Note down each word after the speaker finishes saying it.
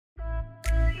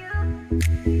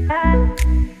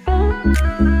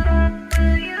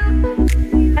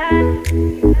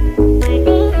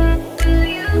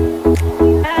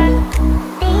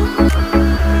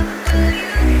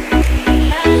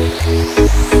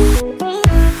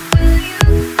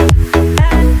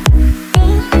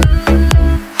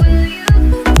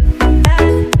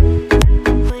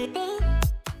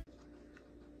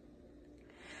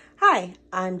Hi,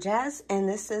 I'm Jazz, and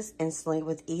this is Instantly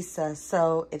with Issa.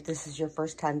 So if this is your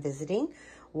first time visiting,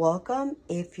 welcome.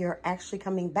 If you're actually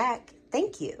coming back,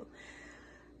 thank you.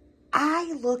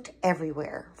 I looked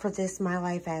everywhere for this My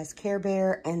Life as Care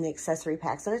Bear and the accessory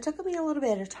packs, and it took me a little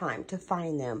bit of time to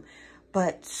find them,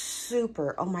 but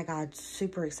super, oh my God,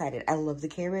 super excited. I love the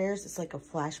Care Bears. It's like a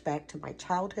flashback to my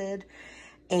childhood,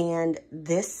 and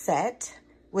this set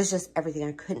was just everything.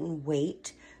 I couldn't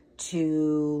wait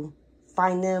to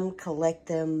find them, collect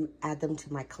them, add them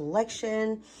to my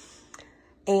collection.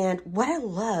 And what I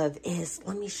love is,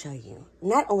 let me show you.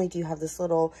 Not only do you have this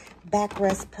little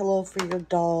backrest pillow for your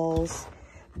dolls,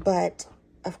 but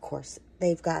of course,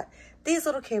 they've got these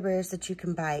little Care Bears that you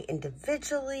can buy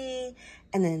individually.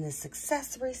 And then this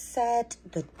accessory set,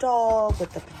 the doll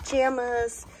with the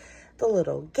pajamas, the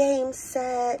little game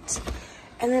set.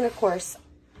 And then of course,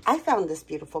 I found this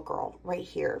beautiful girl right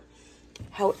here.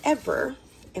 However,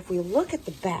 if we look at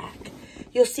the back,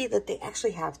 you'll see that they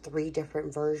actually have 3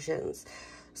 different versions.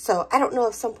 So I don't know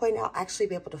if some point I'll actually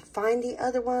be able to find the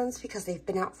other ones because they've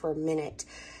been out for a minute.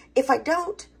 If I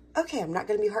don't, okay, I'm not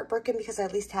going to be heartbroken because I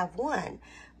at least have one.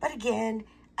 But again,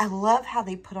 I love how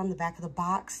they put on the back of the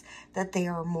box that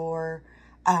there are more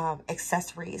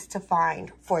accessories to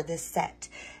find for this set.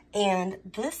 And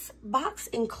this box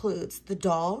includes the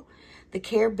doll, the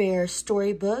Care Bear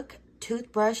storybook,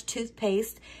 toothbrush,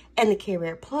 toothpaste, and the Care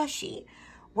Bear plushie.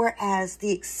 Whereas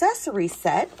the accessory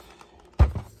set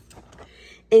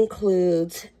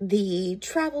includes the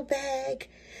travel bag,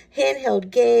 handheld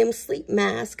game, sleep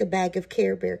mask, a bag of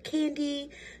Care Bear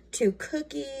candy, 2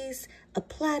 cookies, a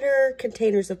platter,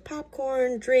 containers of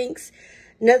popcorn, drinks,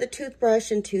 another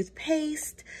toothbrush and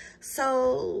toothpaste.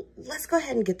 So let's go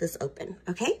ahead and get this open,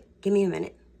 okay? Give me a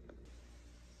minute.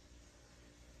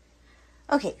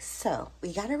 Okay, so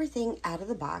we got everything out of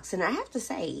the box, and I have to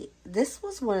say, this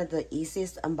was one of the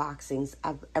easiest unboxings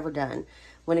I've ever done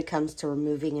when it comes to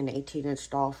removing an 18-inch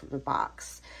doll from the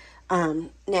box.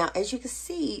 Now, as you can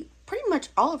see, pretty much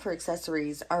all of her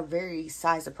accessories are very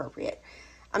size appropriate.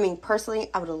 I mean, personally,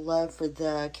 I would have loved for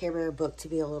the Care Bear book to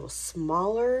be a little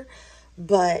smaller,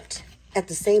 but at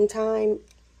the same time,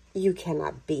 you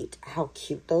cannot beat how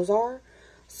cute those are.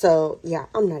 So, yeah,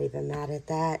 I'm not even mad at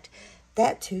that.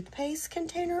 That toothpaste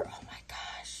container, oh my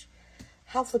gosh,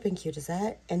 how flipping cute is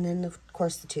that? And then, of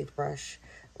course, the toothbrush.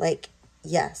 Like,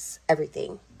 yes,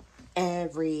 everything.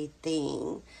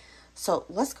 Everything. So,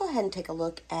 let's go ahead and take a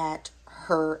look at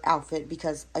her outfit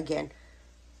because, again,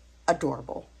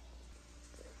 adorable.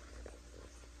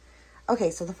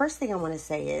 Okay, so the first thing I want to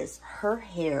say is her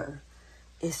hair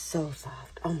is so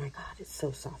soft. Oh my God, it's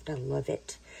so soft. I love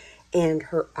it. And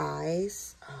her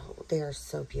eyes, oh, they are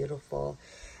so beautiful.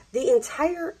 The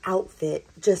entire outfit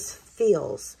just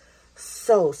feels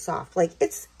so soft. Like,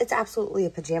 it's absolutely a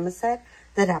pajama set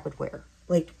that I would wear.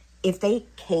 Like, if they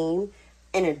came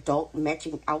in adult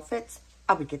matching outfits,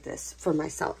 I would get this for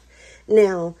myself.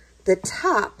 Now, the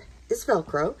top is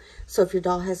Velcro. So if your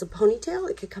doll has a ponytail,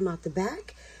 it could come out the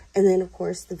back. And then, of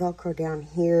course, the Velcro down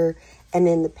here. And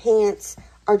then the pants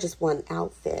are just one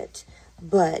outfit.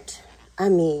 But, I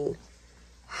mean,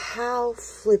 how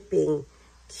flipping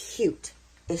cute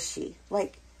is she?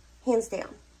 Like, hands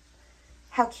down.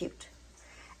 How cute.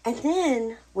 And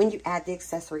then when you add the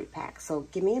accessory pack, so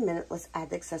give me a minute, let's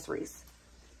add the accessories.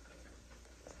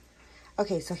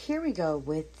 Okay, so here we go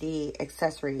with the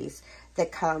accessories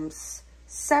that comes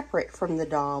separate from the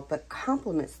doll but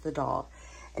complements the doll.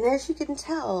 And as you can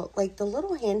tell, like, the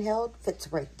little handheld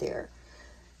fits right there.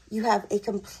 You have a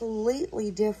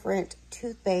completely different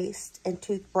toothpaste and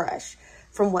toothbrush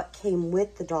from what came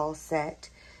with the doll set.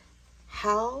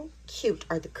 How cute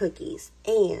are the cookies?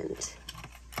 And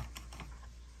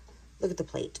look at the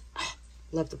plate. Oh,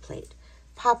 love the plate.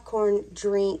 Popcorn,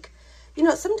 drink. You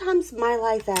know, sometimes My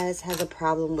Life As has a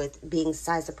problem with being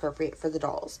size appropriate for the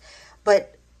dolls.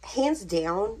 But hands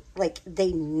down, like,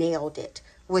 they nailed it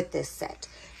with this set.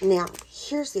 Now,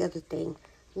 here's the other thing.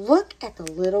 Look at the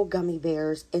little gummy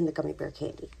bears in the gummy bear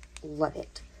candy. Love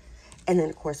it. And then,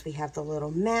 of course, we have the little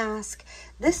mask.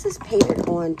 This is painted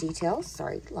on details.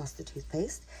 Sorry, lost the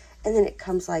toothpaste. And then it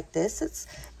comes like this.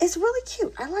 It's really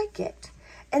cute. I like it.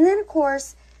 And then, of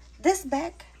course, this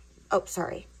bag. Oh,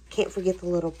 sorry. Can't forget the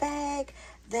little bag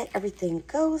that everything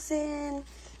goes in.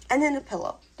 And then the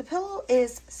pillow. The pillow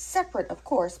is separate, of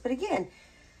course, but again,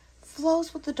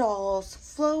 flows with the dolls,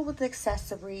 flow with the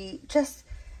accessory, just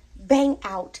bang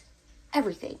out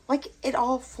everything. Like it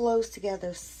all flows together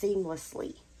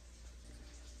seamlessly.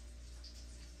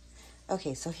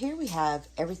 Okay, so here we have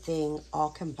everything all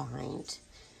combined.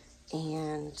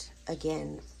 And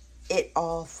again, it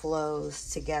all flows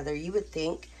together. You would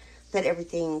think that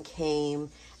everything came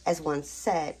as one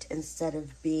set instead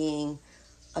of being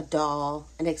a doll,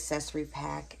 an accessory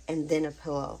pack, and then a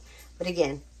pillow. But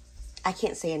again, I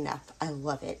can't say enough. I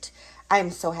love it. I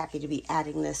am so happy to be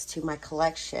adding this to my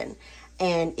collection.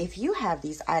 And if you have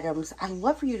these items, I'd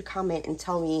love for you to comment and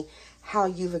tell me how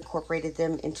you've incorporated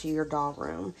them into your doll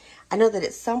room. I know that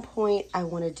at some point I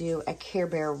want to do a Care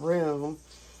Bear room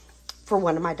for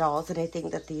one of my dolls, and I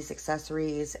think that these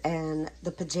accessories and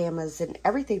the pajamas and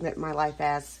everything that my life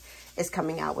has is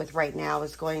coming out with right now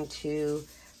is going to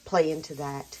play into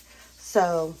that.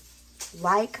 So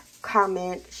like,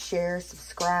 comment, share,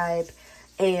 subscribe,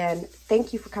 and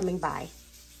thank you for coming by.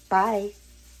 Bye.